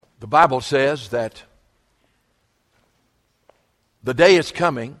The Bible says that the day is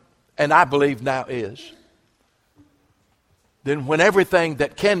coming, and I believe now is, then when everything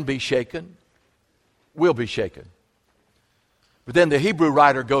that can be shaken will be shaken. But then the Hebrew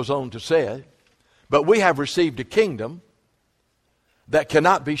writer goes on to say, but we have received a kingdom that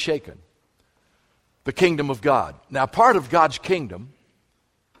cannot be shaken. The kingdom of God. Now, part of God's kingdom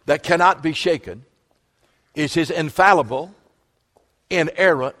that cannot be shaken is His infallible,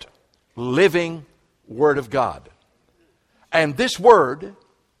 inerrant, living Word of God. And this Word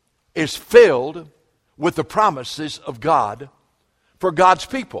is filled with the promises of God for God's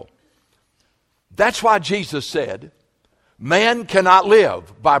people. That's why Jesus said, man cannot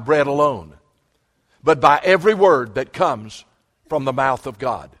live by bread alone, but by every word that comes from the mouth of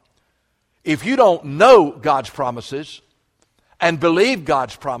God. If you don't know God's promises and believe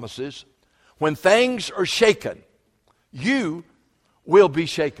God's promises, when things are shaken, you will be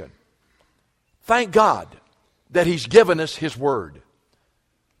shaken. Thank God that He's given us His Word.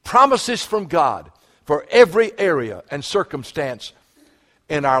 Promises from God for every area and circumstance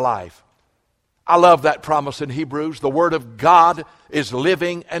in our life. I love that promise in Hebrews. The Word of God is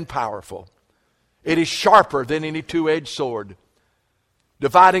living and powerful. It is sharper than any two-edged sword,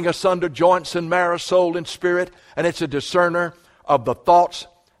 dividing asunder joints and marrow, soul and spirit, and it's a discerner of the thoughts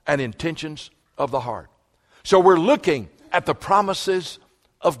and intentions of the heart. So we're looking at the promises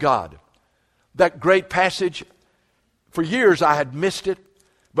of God. That great passage, for years I had missed it,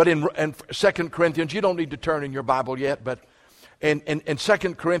 but in 2 Corinthians, you don't need to turn in your Bible yet, but in 2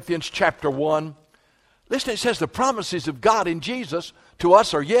 Corinthians chapter 1, listen, it says the promises of God in Jesus to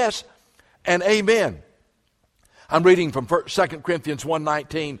us are yes and amen. I'm reading from 2 Corinthians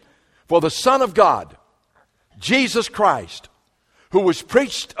 1:19. For the Son of God, Jesus Christ, who was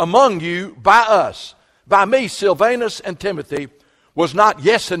preached among you by us, by me, Silvanus and Timothy, was not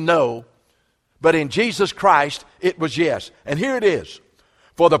yes and no, but in Jesus Christ it was yes. And here it is.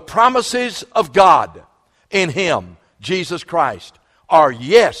 For the promises of God in Him, Jesus Christ, are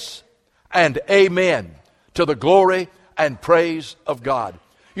yes and amen to the glory and praise of God.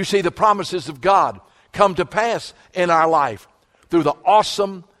 You see, the promises of God come to pass in our life through the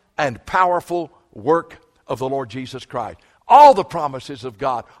awesome and powerful work of the Lord Jesus Christ. All the promises of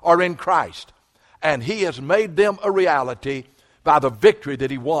God are in Christ, and He has made them a reality by the victory that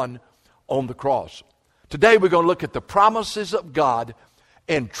He won on the cross. Today we're going to look at the promises of God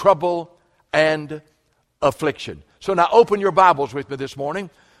in trouble and affliction. So now open your Bibles with me this morning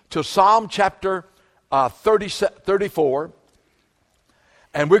to Psalm chapter 34,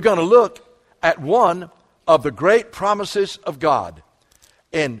 and we're going to look at one of the great promises of God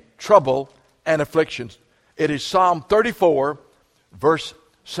in trouble and afflictions. It is Psalm 34, verse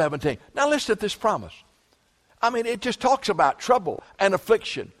 17. Now listen to this promise. I mean, it just talks about trouble and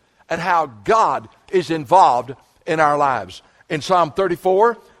affliction and how God is involved in our lives. In Psalm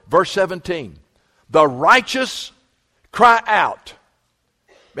 34, verse 17, the righteous cry out.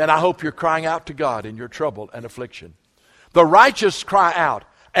 Man, I hope you're crying out to God in your trouble and affliction. The righteous cry out,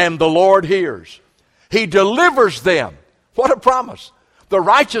 and the Lord hears. He delivers them. What a promise. The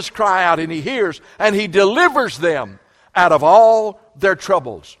righteous cry out, and He hears, and He delivers them out of all their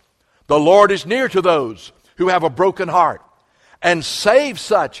troubles. The Lord is near to those who have a broken heart, and saves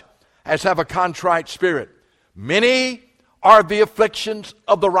such as have a contrite spirit. Many are the afflictions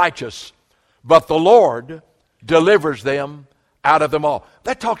of the righteous, but the Lord delivers them out of them all.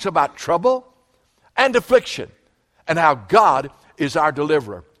 That talks about trouble and affliction and how God is our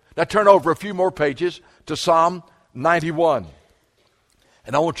deliverer. Now turn over a few more pages to Psalm 91.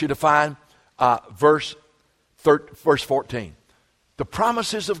 And I want you to find verse 14. The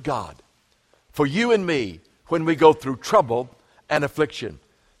promises of God for you and me when we go through trouble and affliction.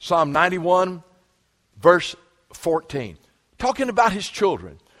 Psalm 91, verse 14. Talking about His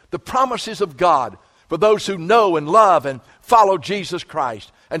children. The promises of God for those who know and love and follow Jesus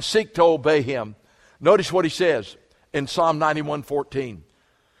Christ and seek to obey Him. Notice what He says in Psalm 91:14.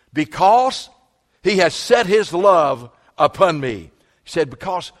 Because He has set His love upon me. He said,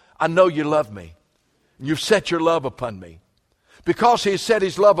 because I know you love me. You've set your love upon me. Because He has set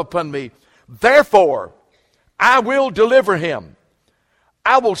His love upon me, therefore I will deliver him.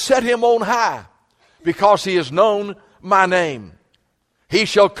 I will set him on high, because he has known my name. He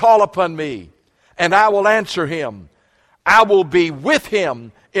shall call upon me, and I will answer him. I will be with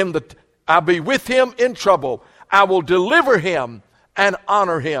him I'll be with him in trouble. I will deliver him and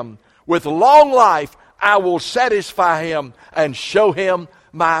honor him. With long life I will satisfy him and show him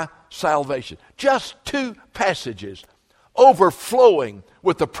my salvation. Just two passages overflowing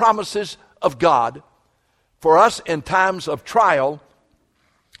with the promises of God for us in times of trial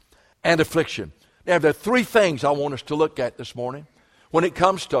and affliction. Now, there are three things I want us to look at this morning. When it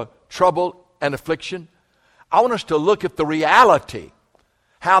comes to trouble and affliction, I want us to look at the reality,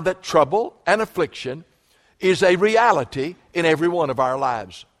 how that trouble and affliction is a reality in every one of our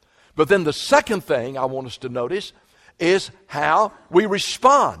lives. But then the second thing I want us to notice is how we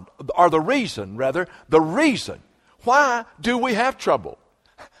respond, or the reason. Why do we have trouble?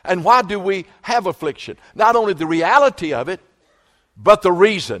 And why do we have affliction? Not only the reality of it, but the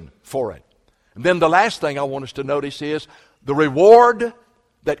reason for it. And then the last thing I want us to notice is the reward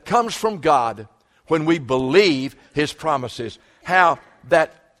that comes from God when we believe His promises. How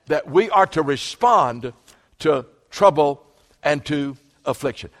that we are to respond to trouble and to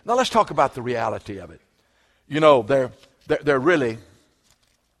affliction. Now let's talk about the reality of it. You know, there are really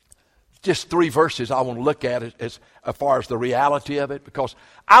just three verses I want to look at as far as the reality of it, because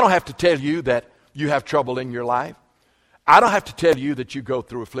I don't have to tell you that you have trouble in your life. I don't have to tell you that you go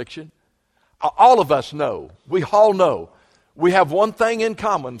through affliction. All of us know, we all know, we have one thing in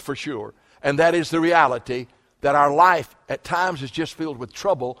common for sure, and that is the reality that our life at times is just filled with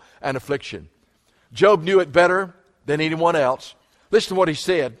trouble and affliction. Job knew it better than anyone else. Listen to what he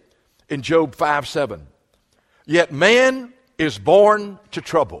said in Job 5:7. Yet man is born to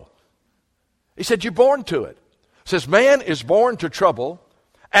trouble. He said, you're born to it. He says, man is born to trouble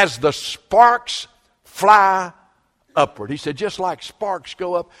as the sparks fly upward. He said, just like sparks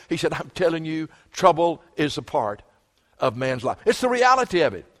go up, he said, I'm telling you, trouble is a part of man's life. It's the reality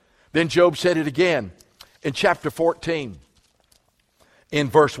of it. Then Job said it again in chapter 14, in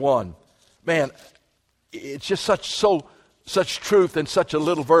verse 1. Man, it's just such truth in such a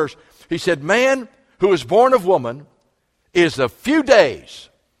little verse. He said, man who is born of woman is of few days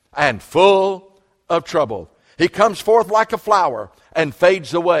and full of trouble. He comes forth like a flower and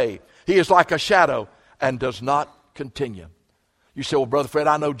fades away. He is like a shadow and does not continue. You say, well, Brother Fred,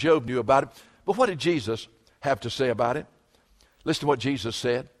 I know Job knew about it. But what did Jesus have to say about it? Listen to what Jesus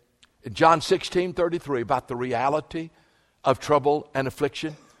said in John 16:33 about the reality of trouble and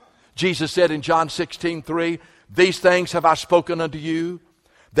affliction. Jesus said in John 16:3, these things have I spoken unto you,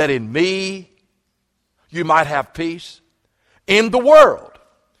 that in me you might have peace. In the world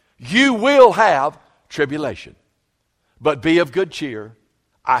you will have tribulation. But be of good cheer,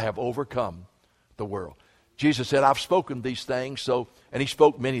 I have overcome the world. Jesus said, I've spoken these things, and He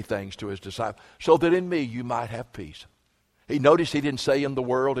spoke many things to His disciples, so that in me you might have peace. He noticed He didn't say in the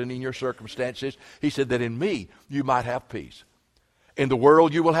world and in your circumstances. He said that in me you might have peace. In the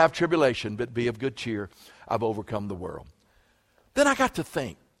world you will have tribulation, but be of good cheer. I've overcome the world. Then I got to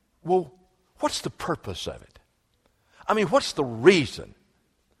think, well, what's the purpose of it? I mean, what's the reason?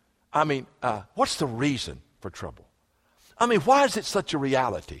 What's the reason for trouble? I mean, why is it such a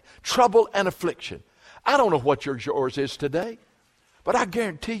reality? Trouble and affliction. I don't know what yours is today, but I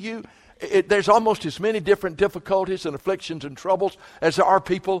guarantee you there's almost as many different difficulties and afflictions and troubles as there are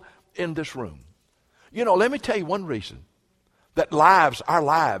people in this room. You know, let me tell you one reason that our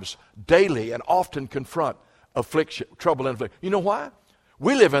lives daily and often confront affliction, trouble and affliction. You know why?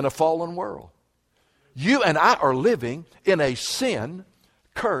 We live in a fallen world. You and I are living in a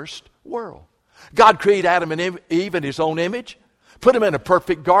sin-cursed world. God created Adam and Eve in His own image, put them in a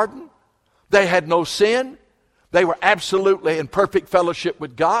perfect garden. They had no sin. They were absolutely in perfect fellowship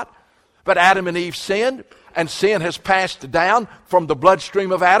with God. But Adam and Eve sinned, and sin has passed down from the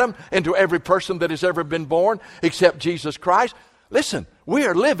bloodstream of Adam into every person that has ever been born except Jesus Christ. Listen, we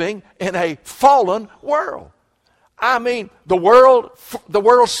are living in a fallen world. I mean, the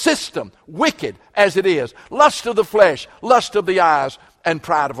world system, wicked as it is, lust of the flesh, lust of the eyes, and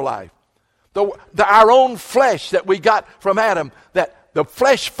pride of life. Our own flesh that we got from Adam, that the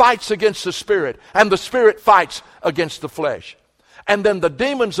flesh fights against the spirit, and the spirit fights against the flesh. And then the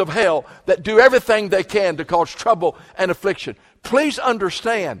demons of hell that do everything they can to cause trouble and affliction. Please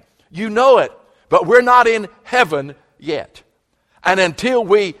understand, you know it, but we're not in heaven yet. And until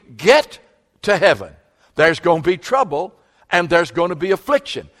we get to heaven, there's going to be trouble and there's going to be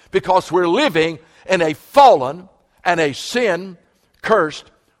affliction, because we're living in a fallen and a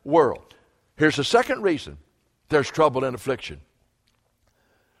sin-cursed world. Here's the second reason there's trouble and affliction.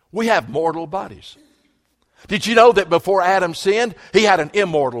 We have mortal bodies. Did you know that before Adam sinned, he had an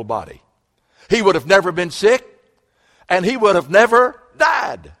immortal body? He would have never been sick, and he would have never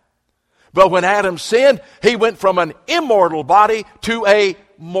died. But when Adam sinned, he went from an immortal body to a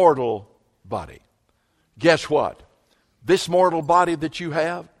mortal body. Guess what? This mortal body that you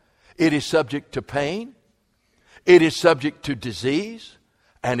have, it is subject to pain, it is subject to disease,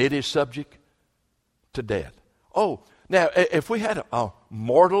 and it is subject to death. Oh, now, if we had a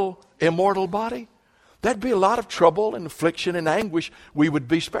immortal body, there'd be a lot of trouble and affliction and anguish we would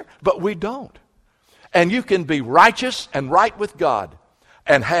be spared. But we don't. And you can be righteous and right with God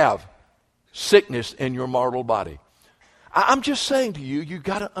and have sickness in your mortal body. I'm just saying to you,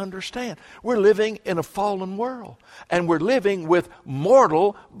 got to understand, we're living in a fallen world, and we're living with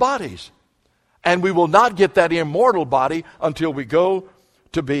mortal bodies. And we will not get that immortal body until we go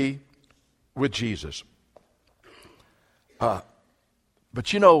to be with Jesus. But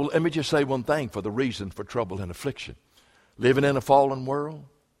let me just say one thing for the reason for trouble and affliction. Living in a fallen world,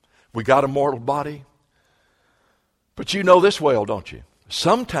 we got a mortal body. But you know this well, don't you?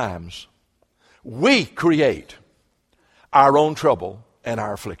 Sometimes we create our own trouble and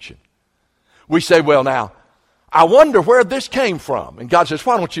our affliction. We say, well, now, I wonder where this came from. And God says,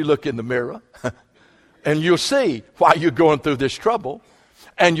 why don't you look in the mirror and you'll see why you're going through this trouble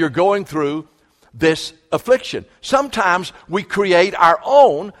and you're going through this affliction. Sometimes we create our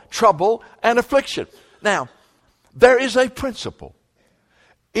own trouble and affliction. Now, there is a principle.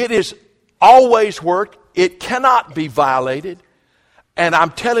 It is always worked. It cannot be violated. And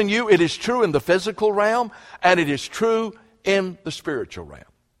I'm telling you, it is true in the physical realm, and it is true in the spiritual realm.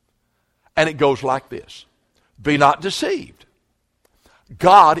 And it goes like this. Be not deceived.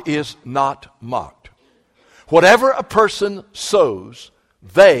 God is not mocked. Whatever a person sows,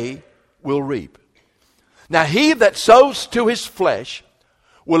 they will reap. Now he that sows to his flesh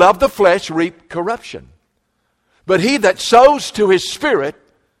will of the flesh reap corruption. But he that sows to his spirit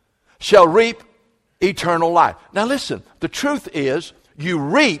shall reap eternal life. Now listen, the truth is you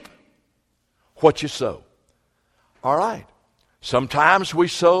reap what you sow. All right. Sometimes we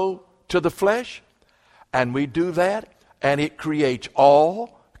sow to the flesh, and we do that, and it creates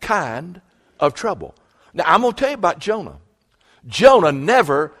all kind of trouble. Now I'm going to tell you about Jonah. Jonah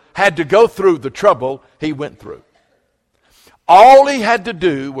never had to go through the trouble he went through. All he had to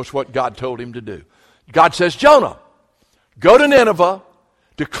do was what God told him to do. God says, Jonah, go to Nineveh,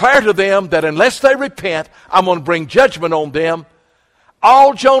 declare to them that unless they repent, I'm going to bring judgment on them.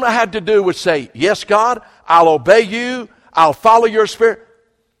 All Jonah had to do was say, yes, God, I'll obey you, I'll follow your spirit.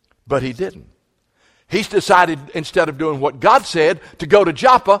 But he didn't. He's decided, instead of doing what God said, to go to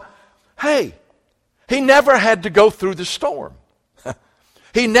Joppa. Hey, he never had to go through the storm.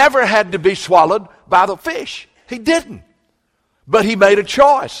 He never had to be swallowed by the fish. He didn't. But he made a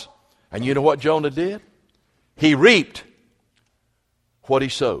choice. And you know what Jonah did? He reaped what he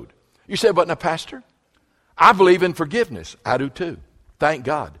sowed. You say, but now, Pastor, I believe in forgiveness. I do too. Thank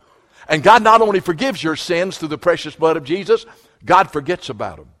God. And God not only forgives your sins through the precious blood of Jesus, God forgets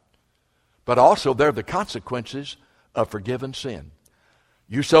about them. But also they're the consequences of forgiven sin.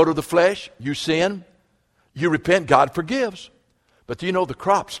 You sow to the flesh, you sin, you repent, God forgives. But do you know the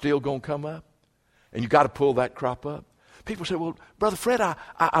crop's still going to come up? And you got to pull that crop up. People say, well, Brother Fred,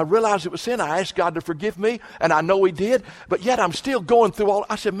 I realized it was sin. I asked God to forgive me, and I know He did, but yet I'm still going through all.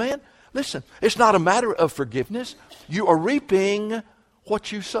 I said, man, listen, it's not a matter of forgiveness. You are reaping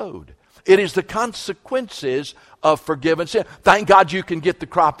what you sowed. It is the consequences of forgiven sin. Thank God you can get the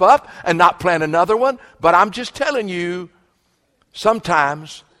crop up and not plant another one, but I'm just telling you,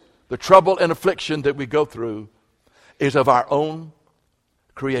 sometimes the trouble and affliction that we go through is of our own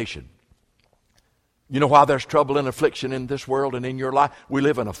creation. You know why there's trouble and affliction in this world and in your life? We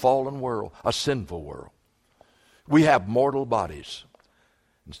live in a fallen world, a sinful world. We have mortal bodies.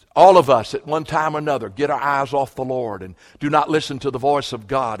 All of us at one time or another get our eyes off the Lord and do not listen to the voice of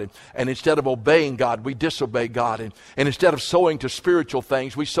God. And instead of obeying God, we disobey God. And instead of sowing to spiritual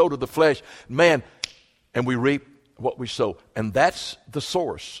things, we sow to the flesh. Man, and we reap what we sow. And that's the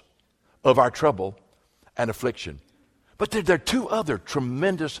source of our trouble and affliction. But there are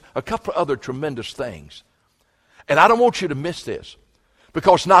a couple of other tremendous things. And I don't want you to miss this.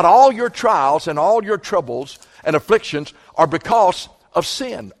 Because not all your trials and all your troubles and afflictions are because of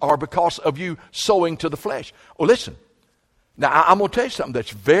sin or because of you sowing to the flesh. Oh, listen. Now, I'm going to tell you something that's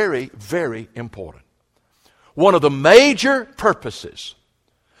very, very important. One of the major purposes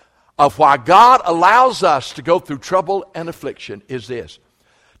of why God allows us to go through trouble and affliction is this.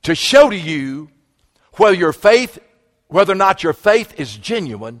 To show to you whether or not your faith is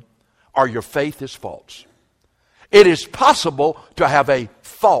genuine or your faith is false. It is possible to have a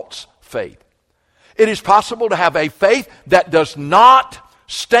false faith. It is possible to have a faith that does not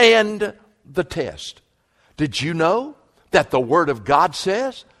stand the test. Did you know that the Word of God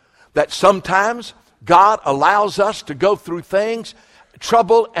says that sometimes God allows us to go through things,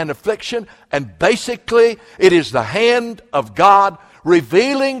 trouble and affliction, and basically it is the hand of God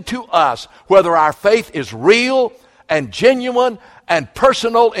revealing to us whether our faith is real and genuine and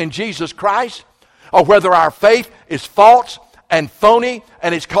personal in Jesus Christ, or whether our faith is false and phony,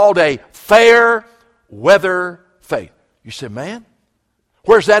 and it's called a fair weather faith. You say, man,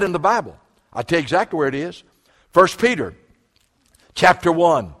 where's that in the Bible? I'll tell you exactly where it is. 1 Peter chapter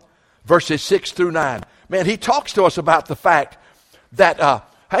 1, verses 6 through 9. Man, he talks to us about the fact that,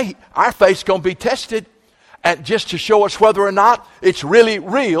 hey, our faith's going to be tested, and just to show us whether or not it's really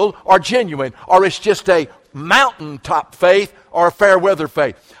real or genuine, or it's just a mountaintop faith or a fair weather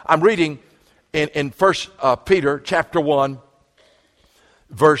faith. I'm reading in 1 Peter chapter 1,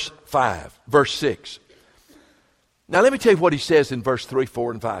 verse 6. Now let me tell you what he says in verse 3,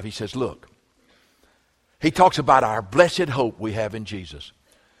 4, and 5. He says, look, he talks about our blessed hope we have in Jesus.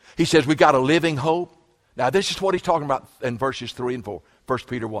 He says we got a living hope. Now this is what he's talking about in verses 3 and 4, 1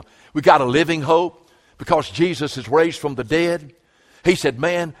 Peter 1. We got a living hope because Jesus is raised from the dead. He said,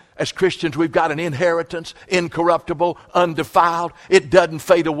 man, as Christians, we've got an inheritance, incorruptible, undefiled. It doesn't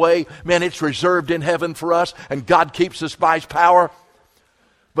fade away. Man, it's reserved in heaven for us, and God keeps us by his power.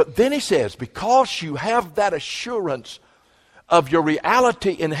 But then he says, because you have that assurance of your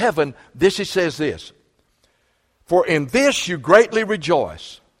reality in heaven, he says this, for in this you greatly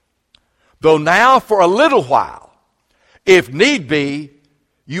rejoice, though now for a little while, if need be,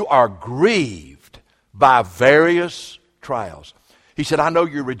 you are grieved by various trials. He said, I know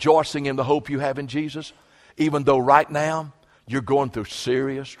you're rejoicing in the hope you have in Jesus, even though right now you're going through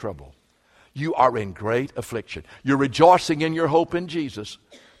serious trouble. You are in great affliction. You're rejoicing in your hope in Jesus.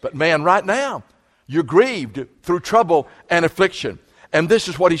 But man, right now, you're grieved through trouble and affliction. And this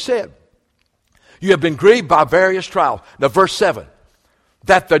is what he said. You have been grieved by various trials. Now, verse 7,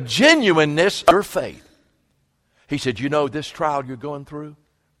 that the genuineness of your faith. He said, you know this trial you're going through?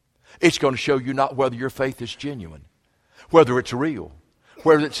 It's going to show you not whether your faith is genuine, whether it's real,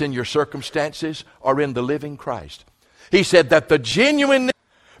 whether it's in your circumstances or in the living Christ. He said that the genuineness,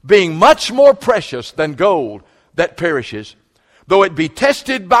 being much more precious than gold that perishes, though it be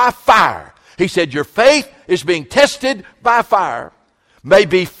tested by fire. He said your faith is being tested by fire, may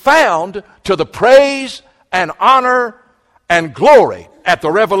be found to the praise and honor and glory at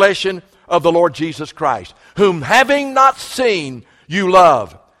the revelation of the Lord Jesus Christ, whom having not seen you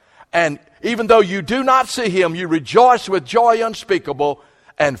love. And even though you do not see him, you rejoice with joy unspeakable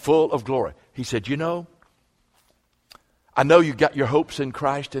and full of glory. He said, you know, I know you got your hopes in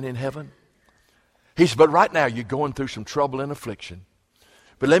Christ and in heaven. He said, but right now you're going through some trouble and affliction.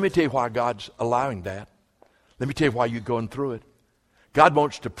 But let me tell you why God's allowing that. Let me tell you why you're going through it. God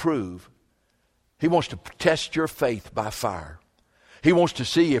wants to prove, he wants to test your faith by fire. He wants to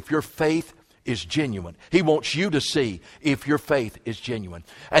see if your faith is genuine. He wants you to see if your faith is genuine.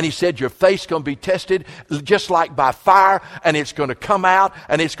 And he said your faith's going to be tested just like by fire, and it's going to come out,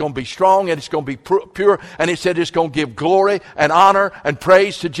 and it's going to be strong, and it's going to be pure. And he said it's going to give glory and honor and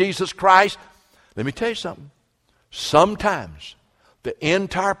praise to Jesus Christ. Let me tell you something. Sometimes the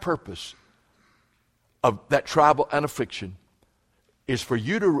entire purpose of that trial and affliction is for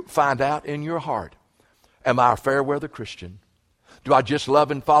you to find out in your heart, am I a fair weather Christian? Do I just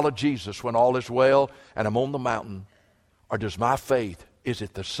love and follow Jesus when all is well and I'm on the mountain? Or does my faith, is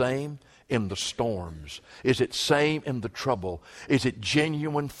it the same in the storms? Is it same in the trouble? Is it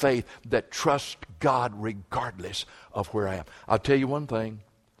genuine faith that trusts God regardless of where I am? I'll tell you one thing.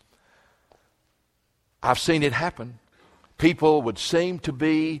 I've seen it happen. People would seem to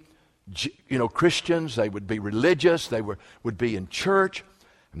be, Christians. They would be religious. They would be in church.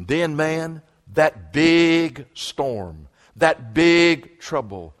 And then, man, that big storm, that big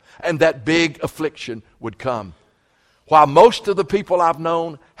trouble, and that big affliction would come. While most of the people I've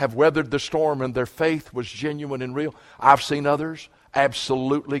known have weathered the storm and their faith was genuine and real, I've seen others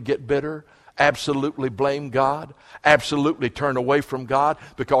absolutely get bitter, absolutely blame God, absolutely turn away from God,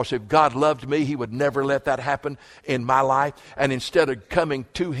 because if God loved me, he would never let that happen in my life. And instead of coming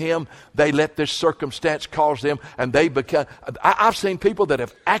to him, they let this circumstance cause them, and they become, I've seen people that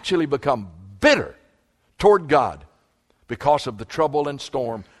have actually become bitter toward God because of the trouble and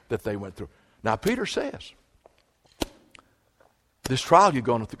storm that they went through. Now, Peter says, this trial you're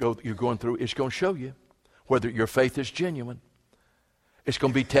going through is going to show you whether your faith is genuine. It's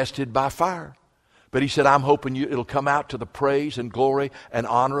going to be tested by fire. But he said, I'm hoping it'll come out to the praise and glory and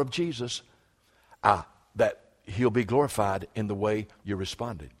honor of Jesus, that he'll be glorified in the way you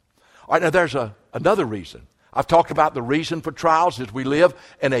responded. All right, now there's another reason. I've talked about the reason for trials is we live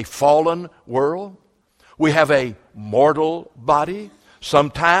in a fallen world. We have a mortal body.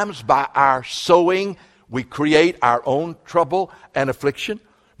 Sometimes by our sowing, we create our own trouble and affliction.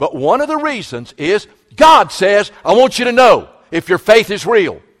 But one of the reasons is God says, I want you to know if your faith is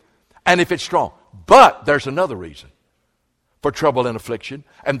real and if it's strong. But there's another reason for trouble and affliction,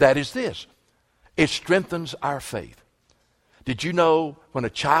 and that is this. It strengthens our faith. Did you know when a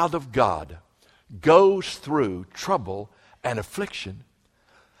child of God goes through trouble and affliction,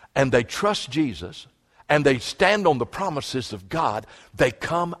 and they trust Jesus, and they stand on the promises of God, they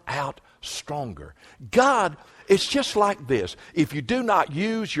come out stronger. God, it's just like this. If you do not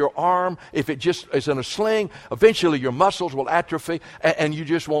use your arm, if it just is in a sling, eventually your muscles will atrophy, and it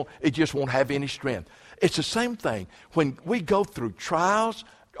just won't have any strength. It's the same thing. When we go through troubles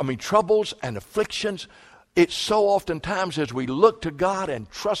and afflictions, it's so oftentimes as we look to God and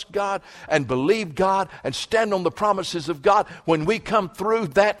trust God and believe God and stand on the promises of God, when we come through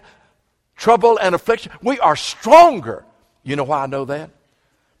that trouble and affliction, we are stronger. You know why I know that?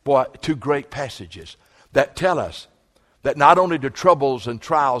 Boy, two great passages that tell us that not only do troubles and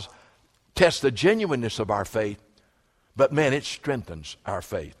trials test the genuineness of our faith, but man, it strengthens our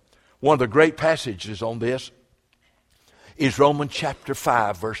faith. One of the great passages on this is Romans chapter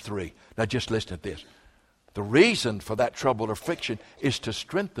 5, verse 3. Now just listen to this. The reason for that trouble or affliction is to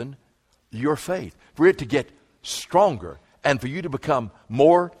strengthen your faith, for it to get stronger and for you to become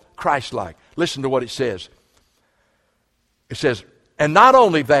more Christ-like. Listen to what it says. It says, and not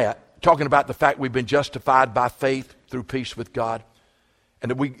only that, talking about the fact we've been justified by faith through peace with God,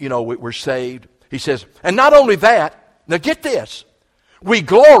 and that we're saved. He says, and not only that, now get this, we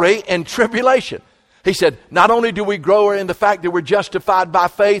glory in tribulation. He said, not only do we glory in the fact that we're justified by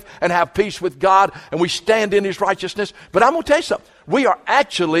faith and have peace with God and we stand in His righteousness, but I'm going to tell you something. We are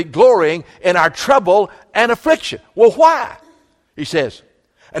actually glorying in our trouble and affliction. Well, why? He says,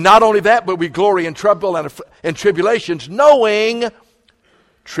 and not only that, but we glory in trouble and tribulations, knowing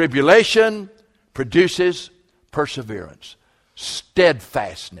tribulation produces perseverance,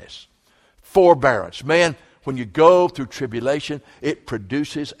 steadfastness, forbearance. Man, when you go through tribulation, it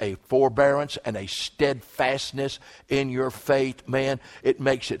produces a forbearance and a steadfastness in your faith, man. It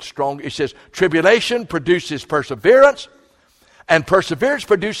makes it stronger. It says, tribulation produces perseverance, and perseverance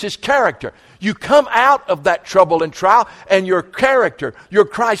produces character. You come out of that trouble and trial, and your character, your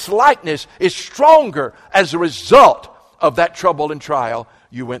Christ-likeness is stronger as a result of that trouble and trial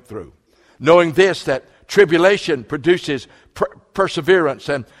you went through. Knowing this, that tribulation produces perseverance,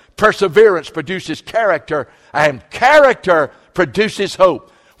 and perseverance produces character, and character produces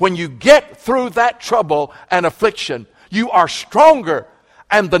hope. When you get through that trouble and affliction, you are stronger.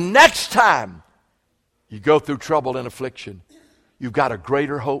 And the next time you go through trouble and affliction, you've got a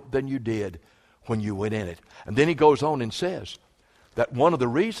greater hope than you did when you went in it. And then he goes on and says that one of the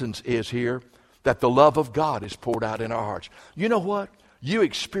reasons is here that the love of God is poured out in our hearts. You know what? You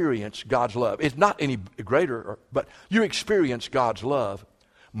experience God's love. It's not any greater, but you experience God's love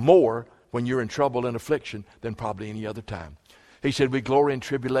more when you're in trouble and affliction than probably any other time. He said, we glory in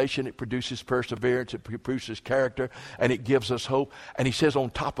tribulation. It produces perseverance. It produces character. And it gives us hope. And he says on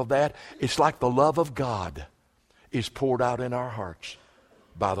top of that, it's like the love of God is poured out in our hearts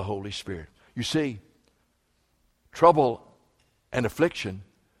by the Holy Spirit. You see, trouble and affliction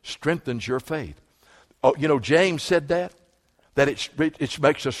strengthens your faith. Oh, you know, James said that it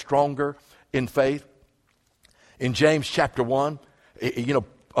makes us stronger in faith. In James chapter 1,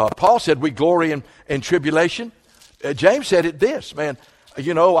 Paul said we glory in tribulation. James said it this, man.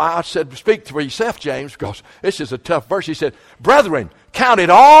 I said, speak for yourself, James, because this is a tough verse. He said, brethren, count it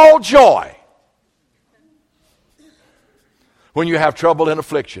all joy when you have trouble and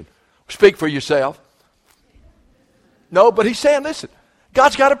affliction. Speak for yourself. No, but he's saying, listen,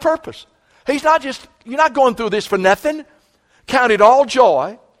 God's got a purpose. You're not going through this for nothing. Count it all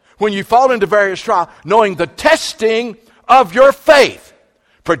joy when you fall into various trials, knowing the testing of your faith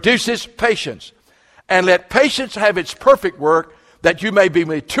produces patience. And let patience have its perfect work, that you may be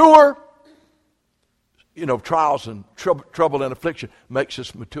mature. Trials and trouble and affliction makes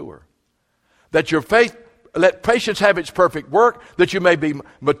us mature. Let patience have its perfect work, that you may be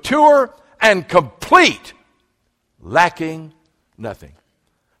mature and complete, lacking nothing.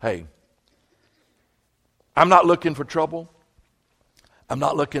 Hey, I'm not looking for trouble. I'm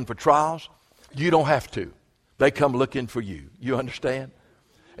not looking for trials. You don't have to. They come looking for you. You understand?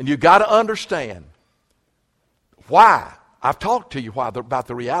 And you got to understand why. I've talked to you about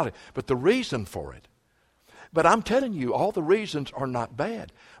the reality, but the reason for it. But I'm telling you, all the reasons are not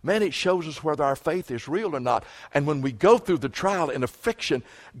bad. Man, it shows us whether our faith is real or not. And when we go through the trial and affliction,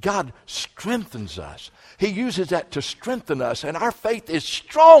 God strengthens us. He uses that to strengthen us, and our faith is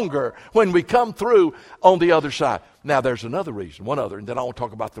stronger when we come through on the other side. Now, there's another reason, one other, and then I want to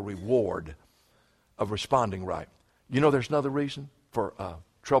talk about the reward of responding right. There's another reason for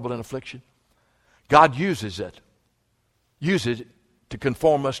trouble and affliction. God uses it to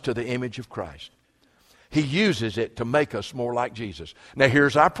conform us to the image of Christ. He uses it to make us more like Jesus. Now,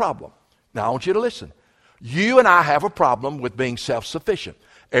 here's our problem. Now, I want you to listen. You and I have a problem with being self-sufficient.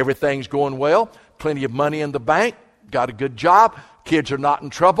 Everything's going well. Plenty of money in the bank. Got a good job. Kids are not in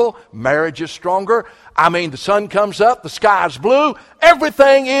trouble. Marriage is stronger. I mean, the sun comes up. The sky's blue.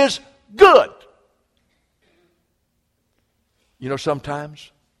 Everything is good. You know,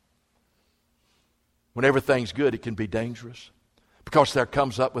 sometimes when everything's good, it can be dangerous because there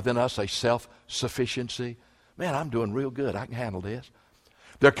comes up within us a self-sufficiency. Man, I'm doing real good. I can handle this.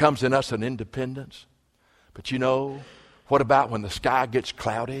 There comes in us an independence. But you know, what about when the sky gets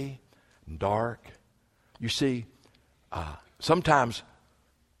cloudy and dark? You see, sometimes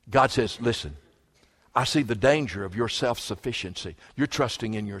God says, listen, I see the danger of your self-sufficiency. You're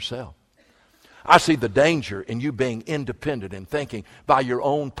trusting in yourself. I see the danger in you being independent and thinking by your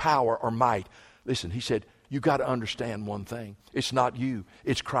own power or might. Listen, he said, you got to understand one thing. It's not you.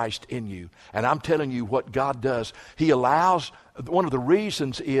 It's Christ in you. And I'm telling you what God does. He allows, one of the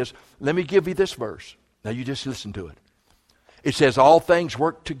reasons is, let me give you this verse. Now you just listen to it. It says, all things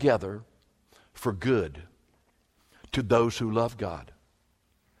work together for good to those who love God,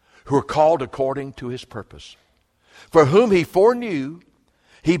 who are called according to his purpose. For whom he foreknew,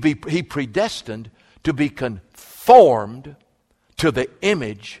 he predestined to be conformed to the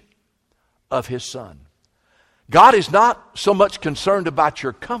image of his Son. God is not so much concerned about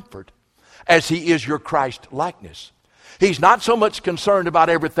your comfort as he is your Christ likeness. He's not so much concerned about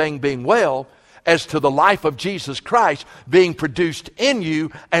everything being well as to the life of Jesus Christ being produced in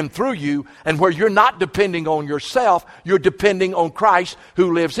you and through you, and where you're not depending on yourself, you're depending on Christ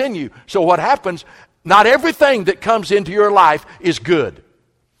who lives in you. So what happens, not everything that comes into your life is good.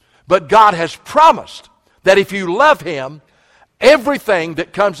 But God has promised that if you love him, everything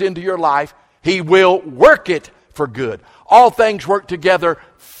that comes into your life, he will work it for good. All things work together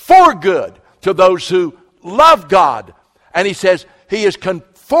for good to those who love God. And he says he is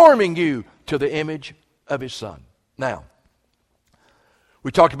conforming you to the image of his Son. Now,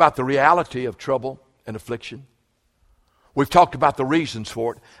 we talked about the reality of trouble and affliction. We've talked about the reasons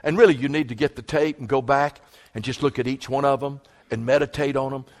for it. And really, you need to get the tape and go back and just look at each one of them and meditate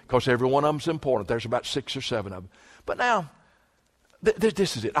on them, because every one of them is important. There's about 6 or 7 of them. But now,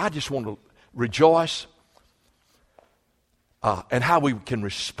 this is it. I just want to rejoice and how we can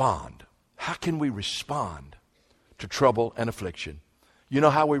respond. How can we respond to trouble and affliction? You know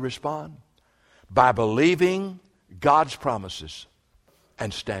how we respond? By believing God's promises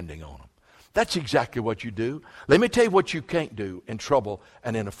and standing on them. That's exactly what you do. Let me tell you what you can't do in trouble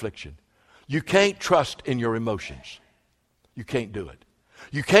and in affliction. You can't trust in your emotions. You can't do it.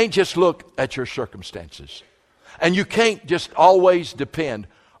 You can't just look at your circumstances. And you can't just always depend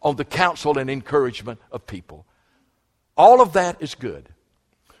on the counsel and encouragement of people. All of that is good.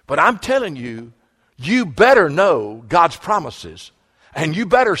 But I'm telling you, you better know God's promises, and you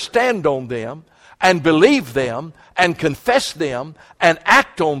better stand on them and believe them and confess them and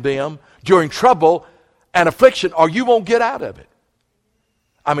act on them during trouble and affliction, or you won't get out of it.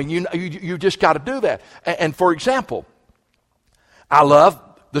 I mean, you just got to do that. And for example, I love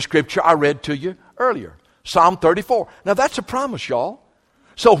the scripture I read to you earlier, Psalm 34. Now that's a promise, y'all.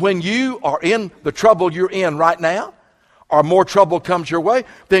 So when you are in the trouble you're in right now, or more trouble comes your way,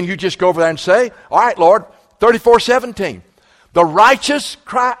 then you just go over there and say, all right, Lord, 34:17. The righteous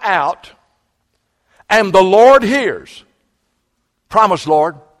cry out, and the Lord hears. Promise,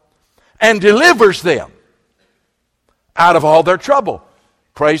 Lord, and delivers them out of all their trouble.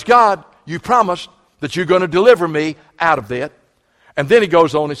 Praise God, you promised that you're going to deliver me out of that. And then he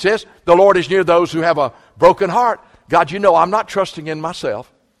goes on and says, the Lord is near those who have a broken heart. God, you know I'm not trusting in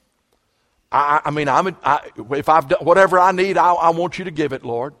myself. If I've done whatever I need, I want you to give it,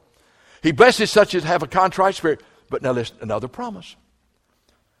 Lord. He blesses such as have a contrite spirit. But now listen, another promise.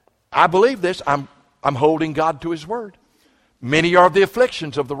 I believe this. I'm holding God to his word. Many are the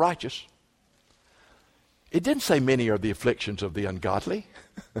afflictions of the righteous. It didn't say many are the afflictions of the ungodly.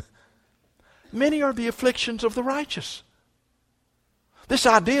 Many are the afflictions of the righteous. This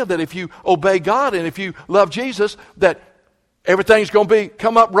idea that if you obey God and if you love Jesus, that everything's going to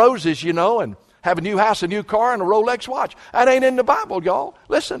come up roses, you know, and have a new house, a new car, and a Rolex watch. That ain't in the Bible, y'all.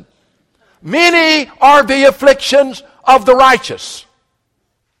 Listen. Many are the afflictions of the righteous.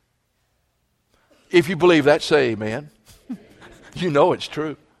 If you believe that, say amen. You know it's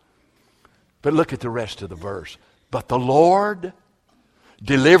true. But look at the rest of the verse. But the Lord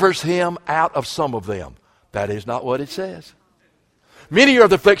delivers him out of some of them. That is not what it says. Many are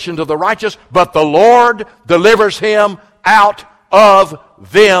the afflictions of the righteous, but the Lord delivers him out of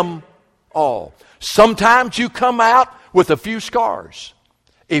them all. Sometimes you come out with a few scars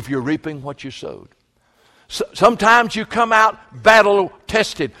if you're reaping what you sowed. Sometimes you come out battle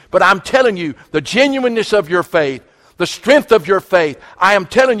tested, but I'm telling you, the genuineness of your faith, the strength of your faith. I am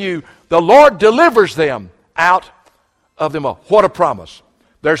telling you, the Lord delivers them out of them all. What a promise.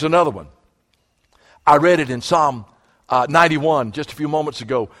 There's another one. I read it in Psalm 91 just a few moments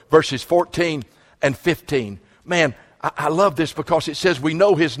ago, verses 14 and 15. Man, I love this because it says we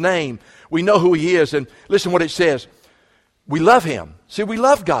know His name. We know who He is. And listen what it says. We love Him. See, we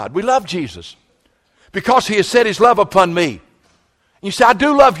love God. We love Jesus because He has set His love upon me. And you say, I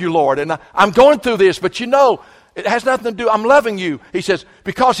do love you, Lord, and I'm going through this, but you know, it has nothing to do. I'm loving you. He says,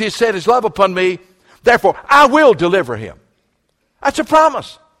 because He has set His love upon me, therefore I will deliver him. That's a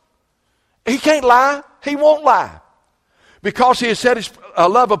promise. He can't lie. He won't lie. Because He has set His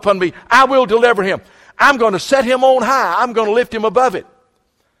love upon me, I will deliver him. I'm going to set him on high. I'm going to lift him above it.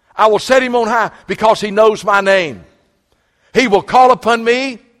 I will set him on high because he knows my name. He will call upon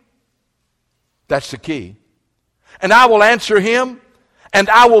me. That's the key. And I will answer him, and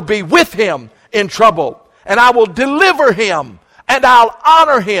I will be with him in trouble. And I will deliver him, and I'll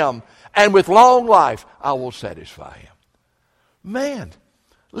honor him. And with long life, I will satisfy him. Man,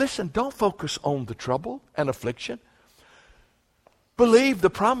 listen, don't focus on the trouble and affliction. Believe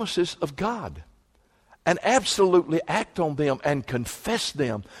the promises of God and absolutely act on them and confess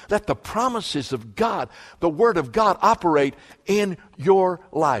them. Let the promises of God, the Word of God, operate in your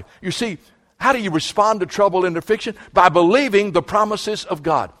life. You see, how do you respond to trouble and affliction? By believing the promises of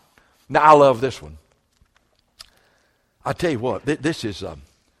God. Now, I love this one. I tell you what, this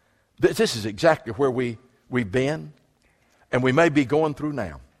is exactly where we've been, and we may be going through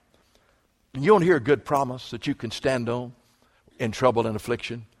now. You want to hear a good promise that you can stand on in trouble and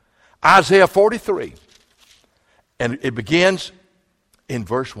affliction? Isaiah 43. And it begins in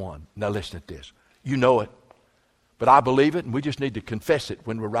verse 1. Now listen to this. You know it, but I believe it, and we just need to confess it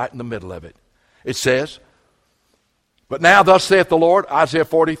when we're right in the middle of it. It says, but now thus saith the Lord, Isaiah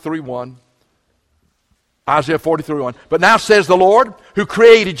 43:1. Isaiah 43:1. But now says the Lord, who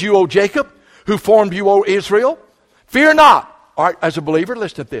created you, O Jacob, who formed you, O Israel, fear not. All right, as a believer,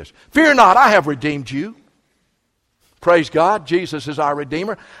 listen to this. Fear not, I have redeemed you. Praise God, Jesus is our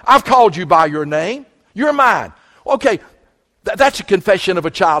Redeemer. I've called you by your name. You're mine. Okay, that's a confession of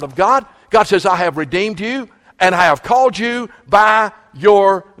a child of God. God says, I have redeemed you, and I have called you by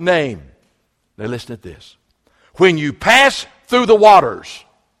your name. Now listen to this. When you pass through the waters,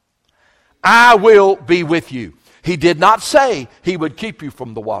 I will be with you. He did not say He would keep you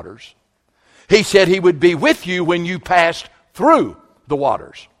from the waters. He said He would be with you when you passed through the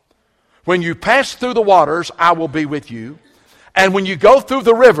waters. When you pass through the waters, I will be with you. And when you go through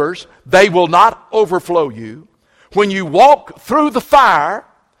the rivers, they will not overflow you. When you walk through the fire,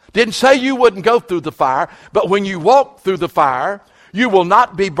 didn't say you wouldn't go through the fire, but when you walk through the fire, you will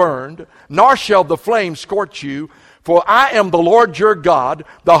not be burned, nor shall the flame scorch you. For I am the Lord your God,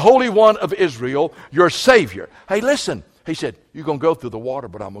 the Holy One of Israel, your Savior. Hey, listen. He said, you're going to go through the water,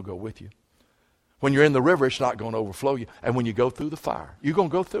 but I'm going to go with you. When you're in the river, it's not going to overflow you. And when you go through the fire, you're going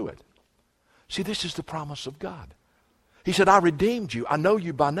to go through it. See, this is the promise of God. He said, I redeemed you. I know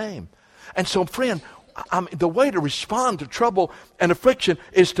you by name. And so, friend, the way to respond to trouble and affliction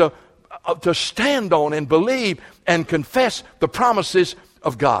is to stand on and believe and confess the promises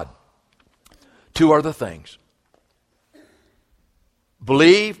of God. Two other things.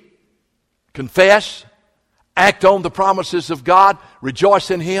 Believe, confess, act on the promises of God,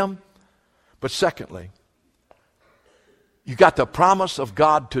 rejoice in Him. But secondly, you got the promise of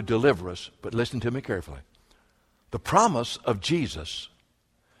God to deliver us, but listen to me carefully. The promise of Jesus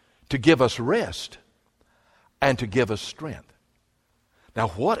to give us rest and to give us strength. Now,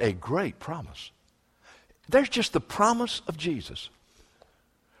 what a great promise. There's just the promise of Jesus.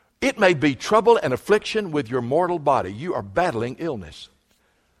 It may be trouble and affliction with your mortal body. You are battling illness.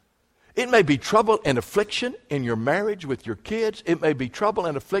 It may be trouble and affliction in your marriage with your kids. It may be trouble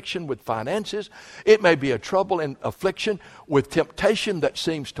and affliction with finances. It may be a trouble and affliction with temptation that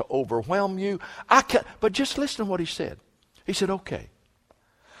seems to overwhelm you. But just listen to what He said. He said, okay,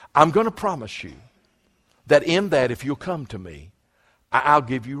 I'm going to promise you that in that, if you'll come to me, I'll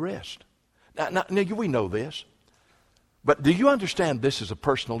give you rest. Now, we know this. But do you understand this is a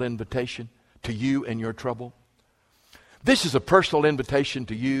personal invitation to you in your trouble? This is a personal invitation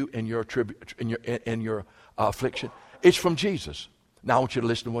to you in your affliction. It's from Jesus. Now I want you to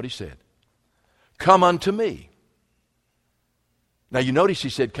listen to what He said. Come unto me. Now you notice He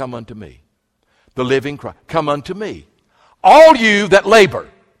said, come unto me. The living Christ. Come unto me. All you that labor.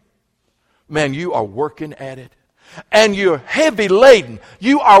 Man, you are working at it. And you're heavy laden.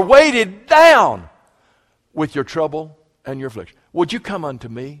 You are weighted down with your trouble and your affliction. Would you come unto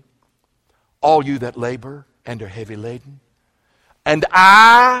me, all you that labor and are heavy laden? And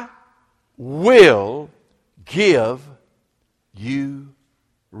I will give you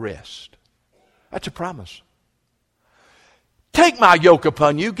rest. That's a promise. Take my yoke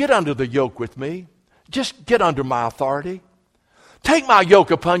upon you. Get under the yoke with me. Just get under my authority. Take my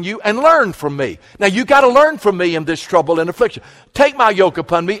yoke upon you and learn from me. Now you got to learn from me in this trouble and affliction. Take my yoke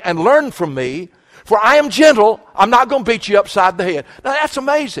upon me and learn from me, for I am gentle. I'm not going to beat you upside the head. Now that's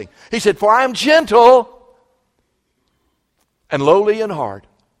amazing. He said, for I am gentle and lowly in heart,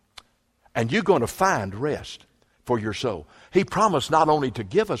 and you're going to find rest for your soul. He promised not only to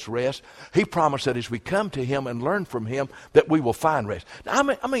give us rest, He promised that as we come to Him and learn from Him, that we will find rest. Now,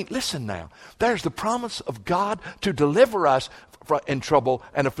 I mean, listen now. There's the promise of God to deliver us in trouble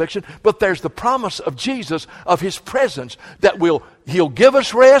and affliction, but there's the promise of Jesus, of His presence, that He'll give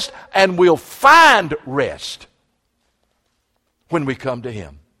us rest and we'll find rest when we come to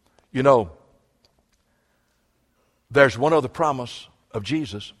Him. You know, there's one other promise of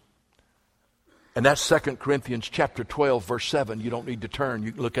Jesus, and that's 2 Corinthians chapter 12, verse 7. You don't need to turn.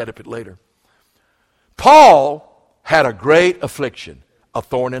 You can look at it later. Paul had a great affliction, a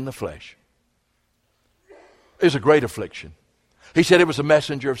thorn in the flesh. It was a great affliction. He said it was a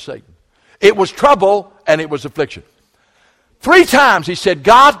messenger of Satan. It was trouble and it was affliction. 3 times he said,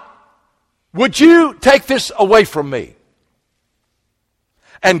 God, would you take this away from me?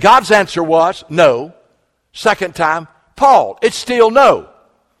 And God's answer was, no. 2nd time, Paul, it's still no.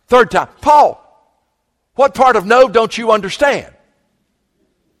 3rd time, Paul, what part of no don't you understand?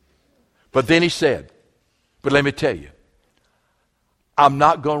 But then he said, but let me tell you, I'm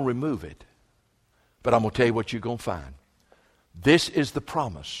not going to remove it, but I'm going to tell you what you're going to find. This is the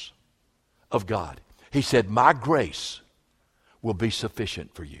promise of God. He said, my grace will be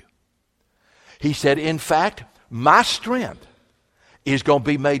sufficient for you. He said, in fact, my strength is going to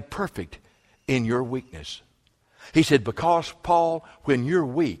be made perfect in your weakness. He said, because, Paul, when you're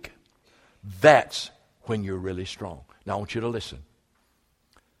weak, that's when you're really strong. Now I want you to listen.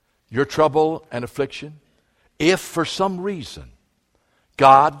 Your trouble and affliction, if for some reason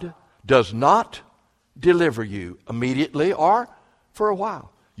God does not deliver you immediately or for a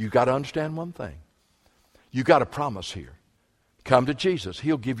while, you've got to understand one thing. You've got a promise here. Come to Jesus.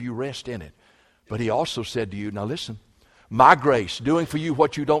 He'll give you rest in it. But He also said to you, now listen, my grace, doing for you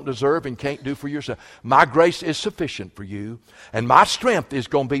what you don't deserve and can't do for yourself. My grace is sufficient for you, and my strength is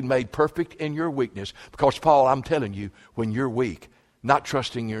going to be made perfect in your weakness. Because, Paul, I'm telling you, when you're weak, not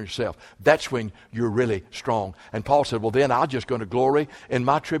trusting in yourself, that's when you're really strong. And Paul said, well, then I'm just going to glory in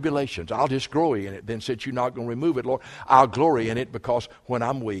my tribulations. I'll just glory in it. Then since you're not going to remove it, Lord, I'll glory in it, because when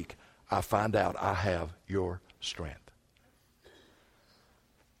I'm weak, I find out I have your strength.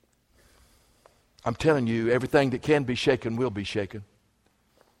 I'm telling you, everything that can be shaken will be shaken.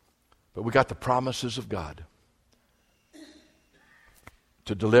 But we got the promises of God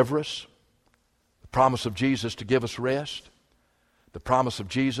to deliver us, the promise of Jesus to give us rest, the promise of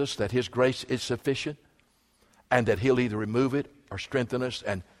Jesus that His grace is sufficient, and that He'll either remove it or strengthen us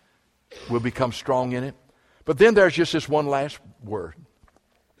and we'll become strong in it. But then there's just this one last word.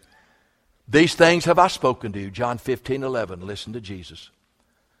 These things have I spoken to you. John 15:11. Listen to Jesus.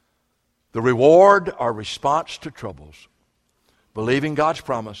 The reward or response to troubles, believing God's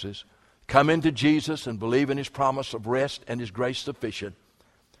promises, come into Jesus and believe in His promise of rest and His grace sufficient.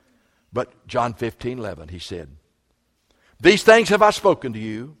 But John 15:11, He said, these things have I spoken to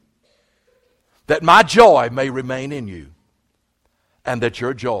you, that my joy may remain in you, and that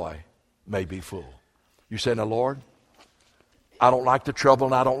your joy may be full. You say, now Lord, I don't like the trouble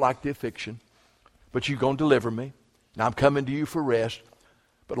and I don't like the affliction, but you're going to deliver me. Now I'm coming to you for rest.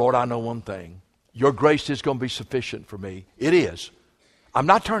 But Lord, I know one thing. Your grace is going to be sufficient for me. It is. I'm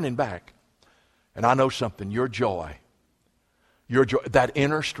not turning back. And I know something. Your joy, that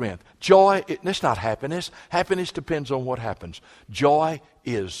inner strength. Joy, it's not happiness. Happiness depends on what happens. Joy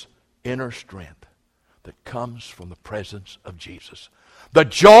is inner strength that comes from the presence of Jesus. The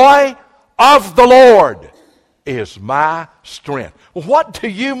joy of the Lord is my strength. What do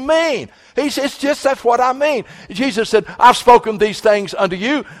you mean? He says, that's what I mean. Jesus said, I've spoken these things unto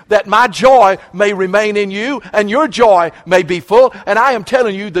you, that my joy may remain in you, and your joy may be full. And I am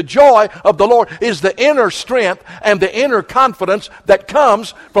telling you, the joy of the Lord is the inner strength and the inner confidence that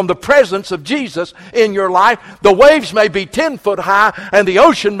comes from the presence of Jesus in your life. The waves may be 10 foot high, and the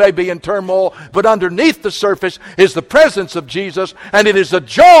ocean may be in turmoil, but underneath the surface is the presence of Jesus, and it is the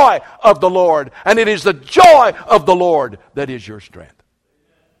joy of the Lord, and it is the joy of the Lord that is your strength.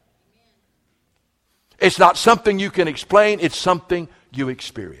 It's not something you can explain, it's something you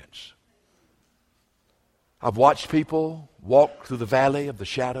experience. I've watched people walk through the valley of the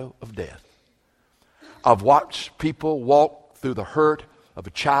shadow of death. I've watched people walk through the hurt of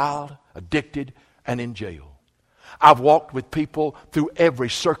a child addicted and in jail. I've walked with people through every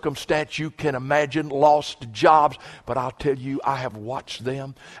circumstance you can imagine, lost jobs, but I'll tell you, I have watched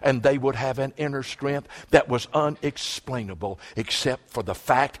them, and they would have an inner strength that was unexplainable except for the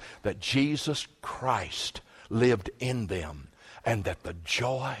fact that Jesus Christ lived in them, and that the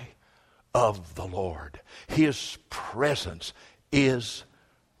joy of the Lord, His presence, is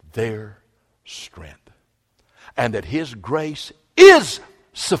their strength, and that His grace is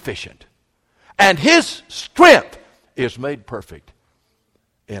sufficient, and His strength is made perfect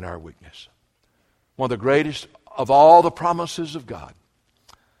in our weakness. One of the greatest of all the promises of God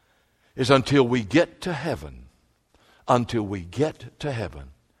is until we get to heaven,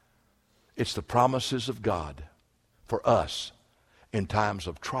 it's the promises of God for us in times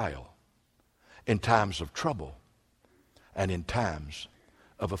of trial, in times of trouble, and in times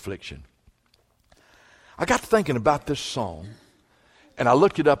of affliction. I got to thinking about this song, and I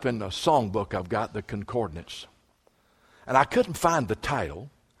looked it up in the songbook I've got, the Concordance. And I couldn't find the title.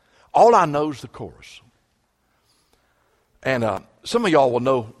 All I know is the chorus. And some of y'all will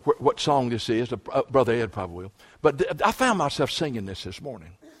know what song this is. Brother Ed probably will. But I found myself singing this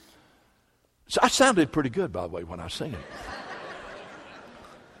morning. So I sounded pretty good, by the way, when I sing it.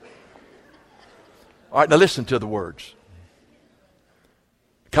 All right, now listen to the words.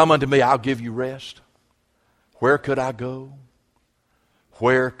 Come unto me, I'll give you rest. Where could I go?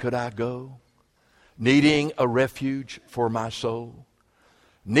 Where could I go? Needing a refuge for my soul.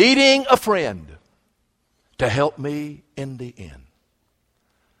 Needing a friend to help me in the end.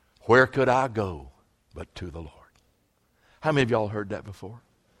 Where could I go but to the Lord? How many of y'all heard that before?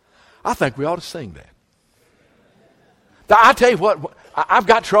 I think we ought to sing that. I tell you what, I've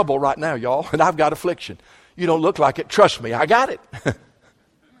got trouble right now, y'all, and I've got affliction. You don't look like it. Trust me, I got it. But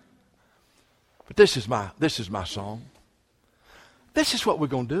this is my song. This is what we're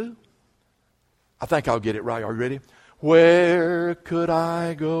going to do. I think I'll get it right. Are you ready? Where could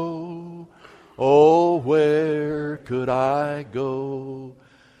I go? Oh, where could I go?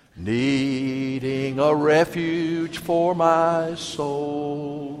 Needing a refuge for my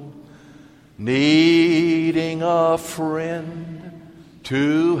soul. Needing a friend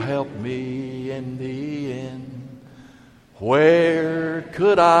to help me in the end. Where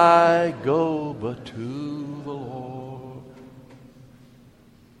could I go but to the Lord?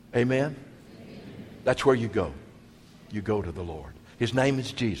 Amen? That's where you go. You go to the Lord. His name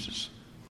is Jesus.